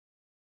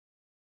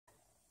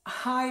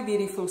Hi,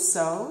 beautiful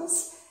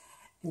souls,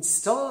 and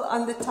still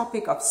on the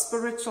topic of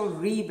spiritual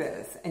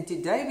rebirth. And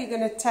today we're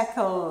going to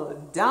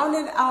tackle down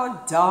and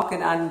out, dark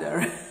and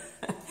under.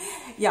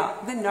 Yeah,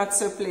 the not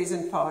so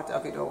pleasant part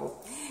of it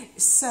all.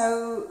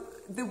 So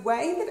the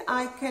way that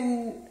I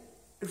can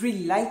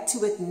relate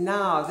to it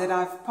now that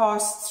I've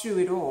passed through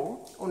it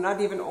all, or not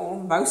even all,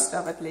 most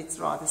of it, let's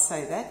rather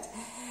say that,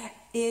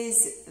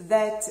 is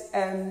that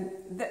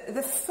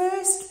the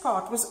first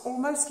part was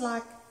almost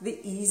like the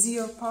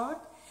easier part,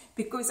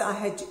 because I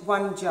had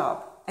one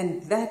job,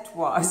 and that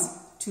was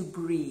to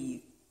breathe.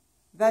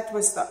 That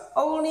was the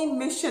only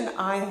mission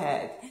I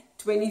had,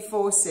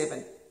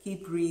 24/7,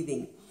 keep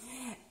breathing.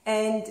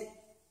 And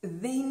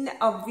then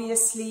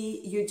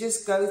obviously you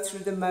just go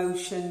through the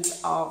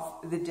motions of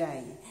the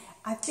day.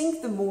 I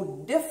think the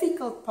more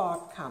difficult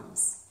part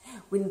comes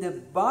when the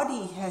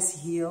body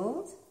has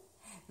healed,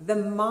 the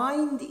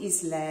mind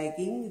is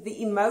lagging,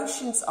 the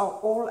emotions are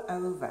all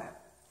over.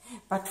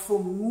 But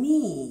for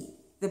me,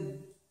 the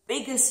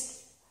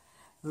biggest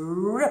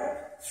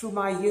rip through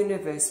my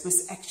universe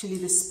was actually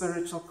the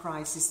spiritual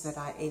crisis that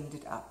I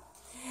ended up.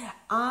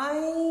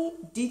 I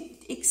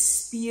didn't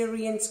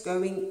experience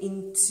going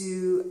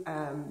into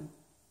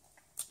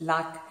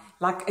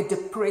like a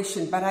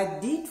depression, but I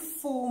did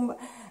form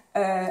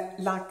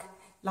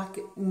like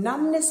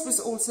numbness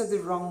was also the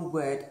wrong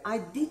word. I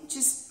did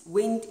just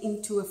went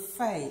into a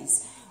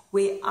phase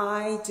where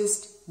I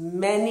just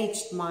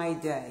managed my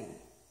day.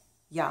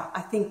 Yeah,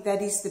 I think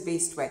that is the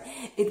best way.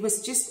 It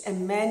was just a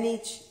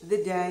manage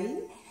the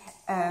day.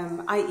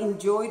 I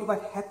enjoyed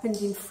what happened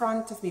in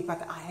front of me,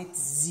 but I had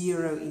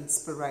zero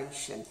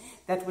inspiration.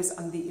 That was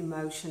on the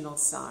emotional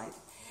side.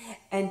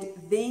 And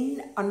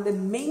then on the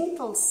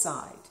mental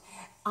side,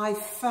 I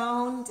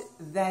found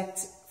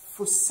that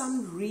for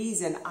some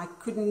reason I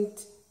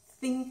couldn't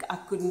think, I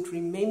couldn't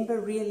remember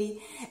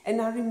really. And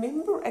I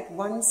remember at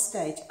one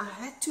stage I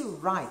had to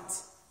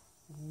write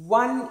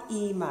one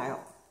email.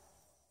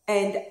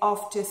 And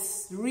after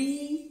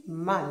 3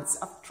 months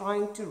of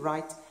trying to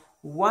write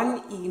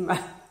one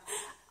email,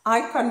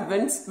 I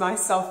convinced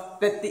myself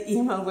that the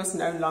email was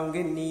no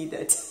longer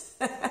needed.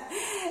 And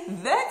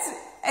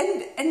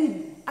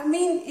I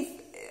mean, if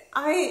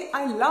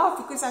I laugh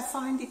because I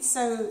find it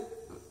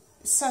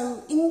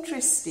so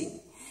interesting,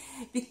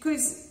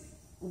 because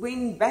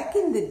when back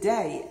in the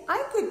day,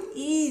 I could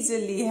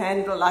easily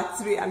handle like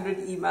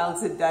 300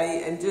 emails a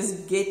day and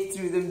just get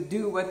through them,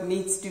 do what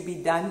needs to be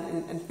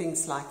done and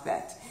things like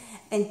that.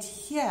 And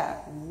here,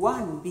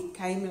 one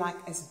became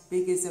like as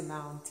big as a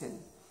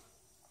mountain.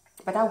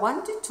 But I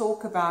want to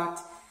talk about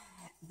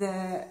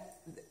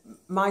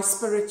my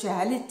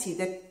spirituality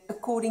that,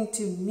 according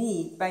to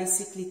me,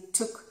 basically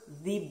took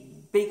the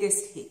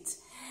biggest hit.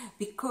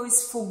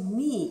 Because for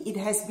me, it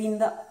has been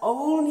the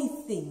only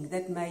thing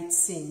that made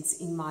sense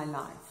in my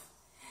life.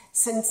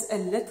 Since a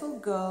little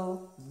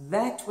girl,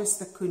 that was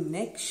the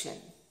connection.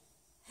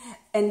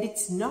 And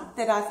it's not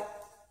that I've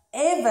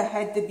ever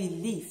had the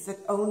belief that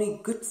only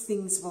good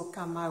things will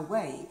come my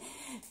way.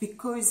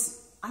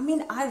 Because, I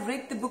mean, I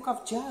read the book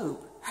of Job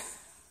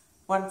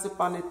once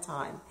upon a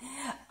time.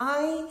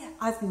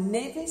 I've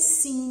never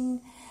seen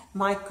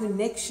my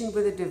connection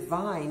with the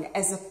divine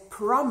as a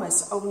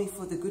promise only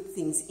for the good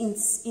things.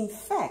 In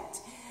fact,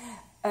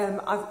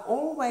 I've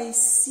always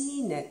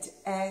seen it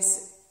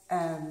as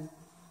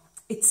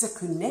it's a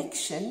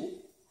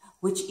connection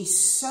which is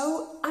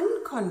so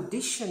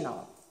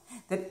unconditional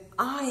that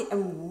I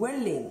am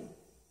willing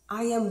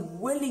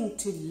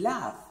to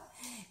love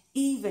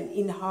even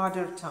in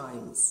harder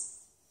times.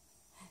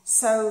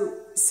 So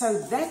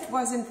that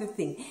wasn't the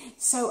thing.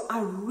 So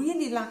I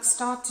really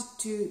started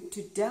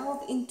to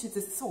delve into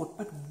the thought,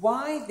 but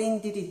why then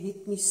did it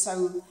hit me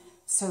so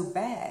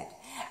bad?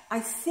 I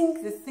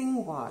think the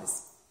thing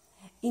was,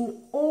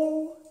 in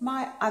all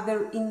my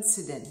other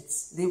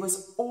incidents, there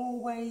was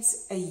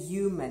always a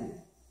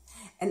human.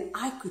 And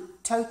I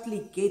could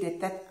totally get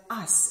it that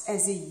us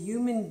as a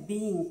human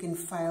being can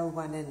fail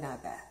one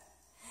another.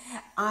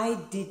 I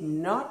did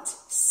not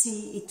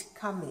see it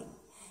coming,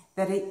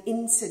 that an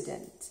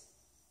incident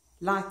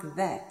like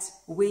that,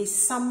 where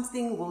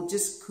something will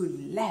just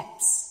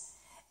collapse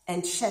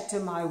and shatter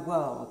my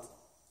world,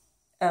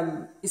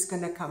 is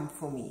going to come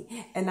for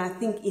me. And I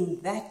think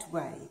in that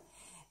way,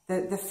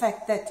 the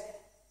fact that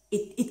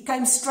it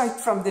came straight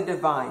from the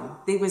divine,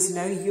 there was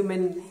no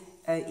human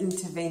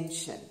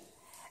intervention.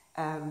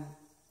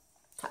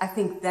 I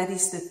think that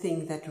is the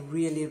thing that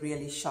really,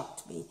 really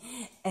shocked me.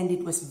 And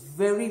it was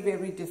very,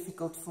 very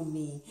difficult for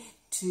me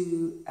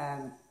to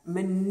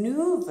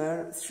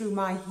maneuver through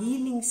my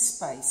healing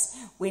space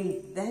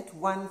when that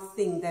one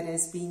thing that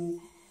has been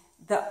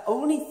the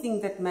only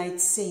thing that made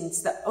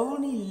sense, the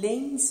only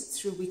lens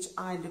through which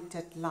I looked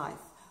at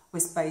life,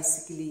 was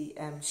basically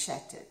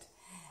shattered.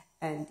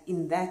 And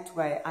in that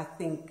way, I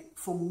think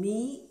for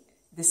me,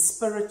 the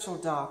spiritual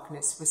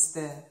darkness was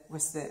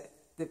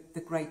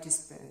the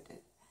greatest burden.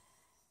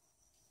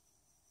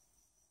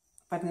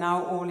 But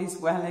now all is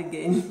well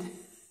again.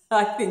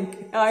 I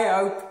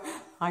hope,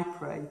 I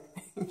pray.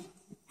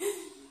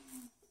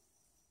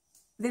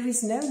 There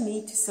is no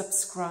need to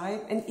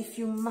subscribe, and if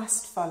you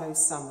must follow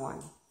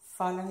someone,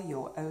 follow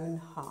your own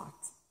heart.